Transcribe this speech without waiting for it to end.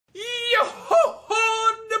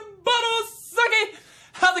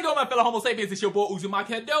my fellow Homo sapiens? It's your boy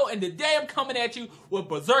Uzumaki Hadou, and today I'm coming at you with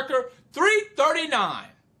Berserker 339.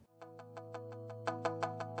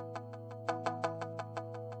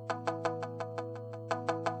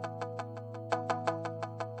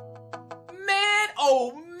 Man,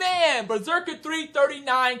 oh man, Berserker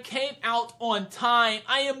 339 came out on time.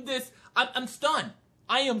 I'm stunned.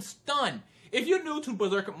 I am stunned. If you're new to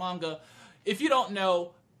Berserker manga, if you don't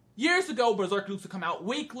know, years ago, Berserker used to come out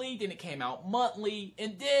weekly, then it came out monthly,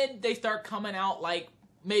 and then they start coming out like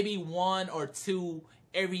maybe 1 or 2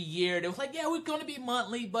 every year. They was like, yeah, we're going to be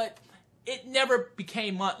monthly, but it never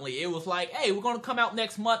became monthly. It was like, hey, we're going to come out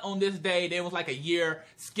next month on this day. There was like a year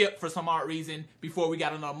skip for some odd reason before we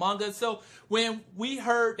got another manga. So when we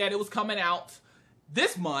heard that it was coming out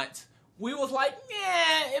this month, we was like,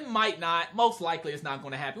 yeah, it might not. Most likely it's not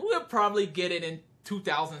going to happen. We'll probably get it in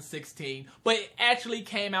 2016, but it actually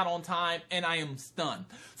came out on time, and I am stunned.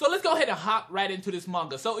 So let's go ahead and hop right into this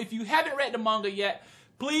manga. So if you haven't read the manga yet,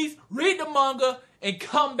 please read the manga and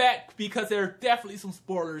come back, because there are definitely some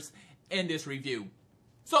spoilers in this review.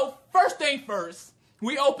 So first thing first,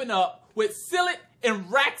 we open up with Silik and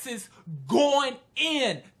Raxus going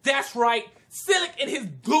in. That's right, Silik and his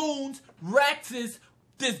goons, Raxus,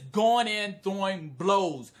 just going in, throwing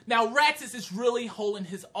blows. Now, Raxus is really holding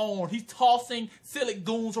his own. He's tossing Silik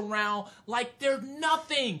goons around like they're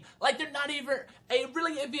nothing. Like they're not even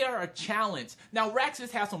a challenge. Now,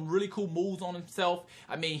 Raxus has some really cool moves on himself.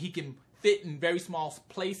 I mean, he can fit in very small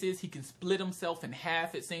places. He can split himself in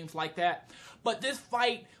half, it seems like that. But this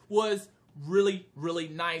fight was really, really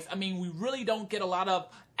nice. I mean, we really don't get a lot of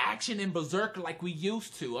action in Berserk like we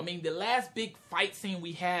used to. I mean, the last big fight scene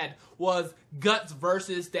we had was Guts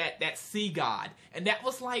versus that sea god, and that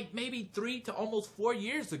was like maybe 3 to almost 4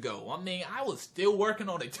 years ago. I mean, I was still working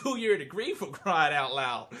on a 2-year degree, for crying out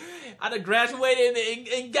loud. I'd have graduated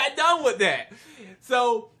and got done with that.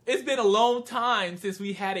 So it's been a long time since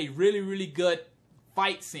we had a really, really good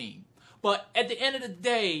fight scene. But at the end of the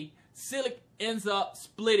day, Silik ends up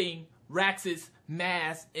splitting Raxus'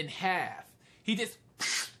 mask in half. He just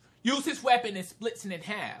uses his weapon and splits it in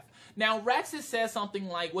half. Now, Raxus says something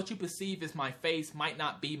like, what you perceive as my face might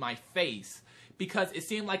not be my face, because it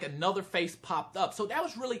seemed like another face popped up. So that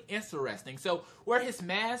was really interesting. So where his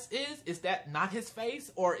mask is that not his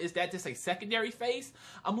face, or is that just a secondary face?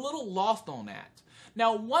 I'm a little lost on that.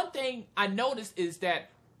 Now, one thing I noticed is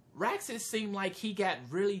that Raxus seemed like he got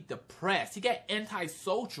really depressed. He got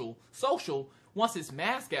antisocial once his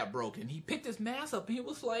mask got broken. He picked his mask up and he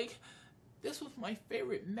was like, this was my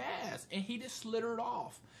favorite mask, and he just slithered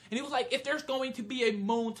off. And he was like, if there's going to be a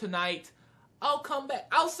moon tonight, I'll come back.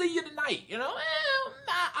 I'll see you tonight, you know?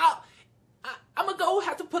 I'm going to go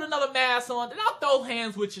have to put another mask on, and I'll throw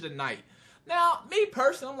hands with you tonight. Now, me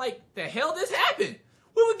personally, I'm like, the hell this happened?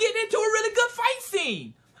 We were getting into a really good fight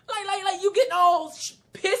scene. Like you getting all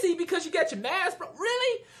pissy because you got your mask, bro.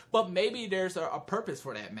 Really? But maybe there's a purpose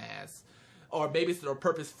for that mask. Or maybe it's a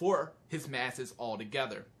purpose for his masks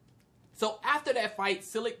altogether. So after that fight,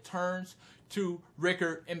 Silik turns to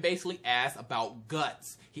Rickard and basically asks about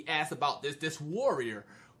Guts. He asks about this warrior.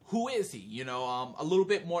 Who is he? You know, a little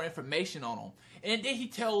bit more information on him. And then he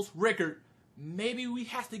tells Rickard, maybe we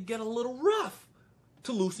have to get a little rough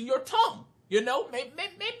to loosen your tongue. You know, maybe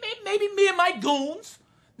me and my goons,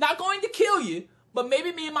 not going to kill you, but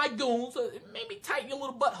maybe me and my goons, maybe tighten your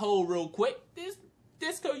little butthole real quick.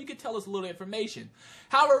 So you can tell us a little information.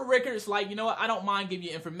 However, Rickard's like, you know what, I don't mind giving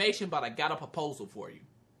you information, but I got a proposal for you.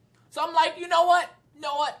 So I'm like, you know what,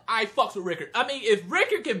 I fucks with Rickard. I mean, if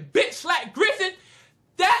Rickard can bitch slap Griffin,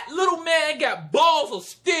 that little man got balls of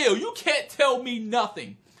steel. You can't tell me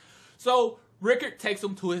nothing. So Rickard takes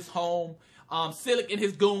him to his home. Silik and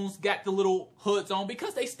his goons got the little hoods on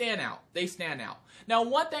because they stand out. Now,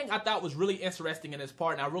 one thing I thought was really interesting in this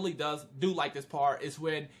part, and I really do like this part, is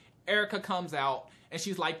when Erica comes out and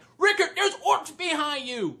she's like, Rickard, there's orcs behind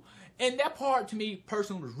you. And that part, to me,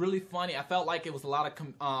 personally, was really funny. I felt like it was a lot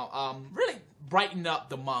of, really brighten up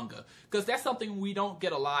the manga. Because that's something we don't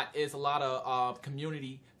get a lot, is a lot of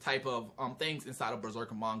community type of things inside of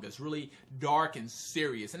Berserker manga. It's really dark and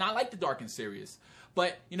serious. And I like the dark and serious.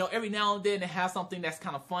 But, you know, every now and then it has something that's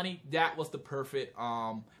kind of funny. That was the perfect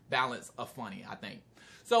balance of funny, I think.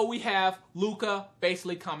 So we have Luca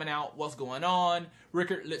basically coming out, what's going on.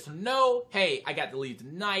 Rickard lets him know, hey, I got to leave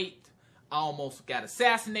tonight. I almost got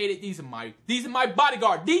assassinated. These are my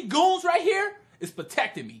bodyguard. These goons right here is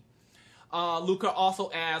protecting me. Luca also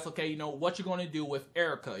asks, okay, you know, what you going to do with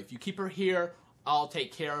Erica? If you keep her here, I'll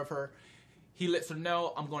take care of her. He lets her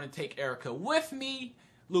know, I'm going to take Erica with me.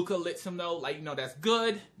 Luca lets him know, like, that's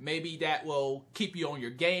good. Maybe that will keep you on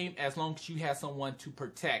your game as long as you have someone to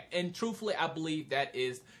protect. And truthfully, I believe that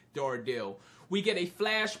is the ordeal. We get a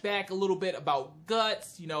flashback a little bit about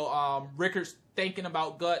Guts. Rickert's thinking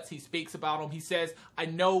about Guts. He speaks about him. He says, I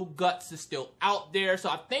know Guts is still out there. So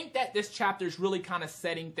I think that this chapter is really kind of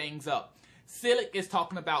setting things up. Silik is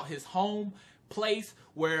talking about his home place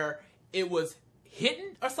where it was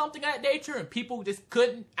hidden or something of that nature, and people just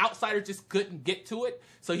couldn't, outsiders just couldn't get to it.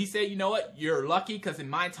 So he said, you know what, you're lucky, because in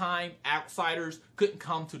my time, outsiders couldn't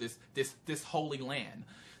come to this holy land.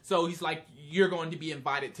 So he's like, you're going to be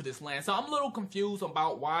invited to this land. So I'm a little confused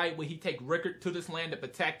about why would he take Rickard to this land to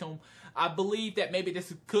protect him. I believe that maybe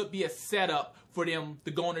this could be a setup for them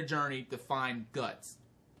to go on a journey to find Guts.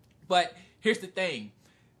 But here's the thing.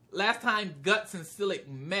 Last time Guts and Silik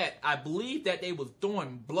met, I believe that they was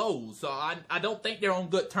throwing blows. So I don't think they're on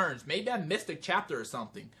good terms. Maybe I missed a chapter or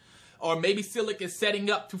something. Or maybe Silik is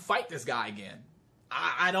setting up to fight this guy again.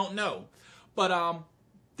 I don't know. But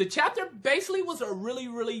the chapter basically was a really,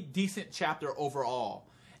 really decent chapter overall.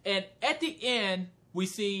 And at the end, we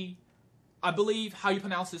see, I believe how you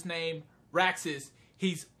pronounce his name, Raxus.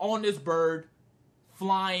 He's on this bird,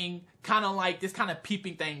 flying, kind of like this, kind of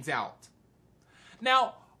peeping things out.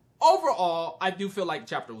 Now, overall, I do feel like the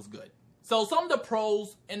chapter was good. So some of the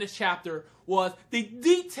pros in this chapter was the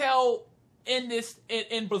detail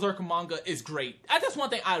in Berserker manga is great. That's one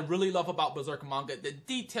thing I really love about Berserker manga. The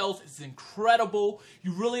details is incredible.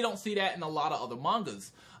 You really don't see that in a lot of other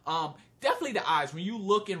mangas. Definitely the eyes. When you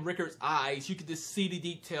look in Rickard's eyes, you can just see the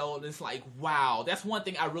detail, and it's like, wow. That's one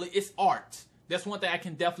thing it's art. That's one thing I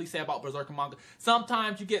can definitely say about Berserker manga.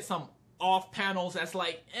 Sometimes you get some off panels that's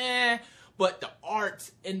like, eh. But the art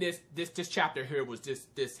in this chapter here was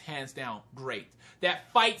just hands down great.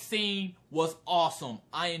 That fight scene was awesome.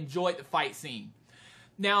 I enjoyed the fight scene.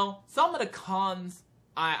 Now, some of the cons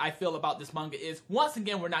I feel about this manga is, once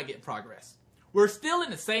again, we're not getting progress. We're still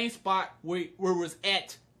in the same spot where we was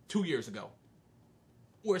at 2 years ago.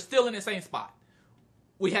 We're still in the same spot.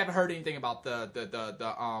 We haven't heard anything about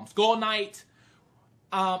the Skull Knight.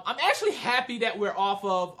 I'm actually happy that we're off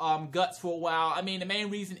of Guts for a while. I mean, the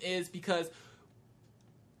main reason is because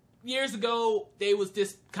years ago, they was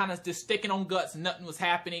just kind of just sticking on Guts and nothing was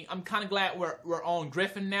happening. I'm kind of glad we're on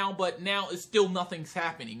Griffin now, but now it's still nothing's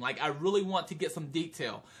happening. Like, I really want to get some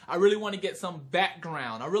detail. I really want to get some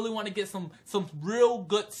background. I really want to get some real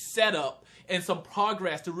good setup and some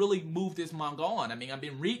progress to really move this manga on. I mean, I've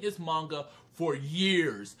been reading this manga for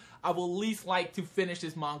years. I will at least like to finish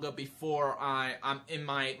this manga before I'm in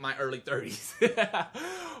my early 30s.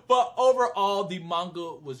 But overall, the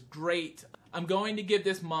manga was great. I'm going to give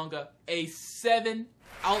this manga a 7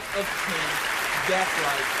 out of 10. That's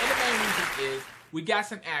right. And the main reason is we got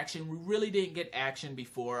some action. We really didn't get action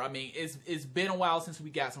before. I mean, it's been a while since we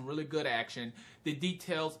got some really good action. The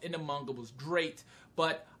details in the manga was great,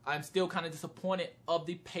 but I'm still kind of disappointed of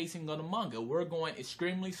the pacing of the manga. We're going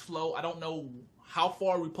extremely slow. I don't know how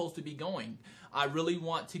far we're supposed to be going. I really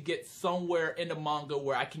want to get somewhere in the manga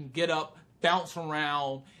where I can get up, bounce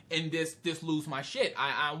around, and just lose my shit.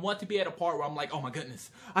 I want to be at a part where I'm like, oh my goodness,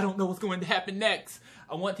 I don't know what's going to happen next.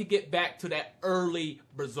 I want to get back to that early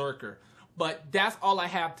Berserker. But that's all I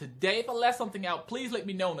have today. If I left something out, please let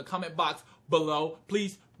me know in the comment box below.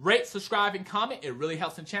 Please rate, subscribe, and comment. It really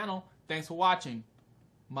helps the channel. Thanks for watching.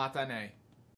 Matane.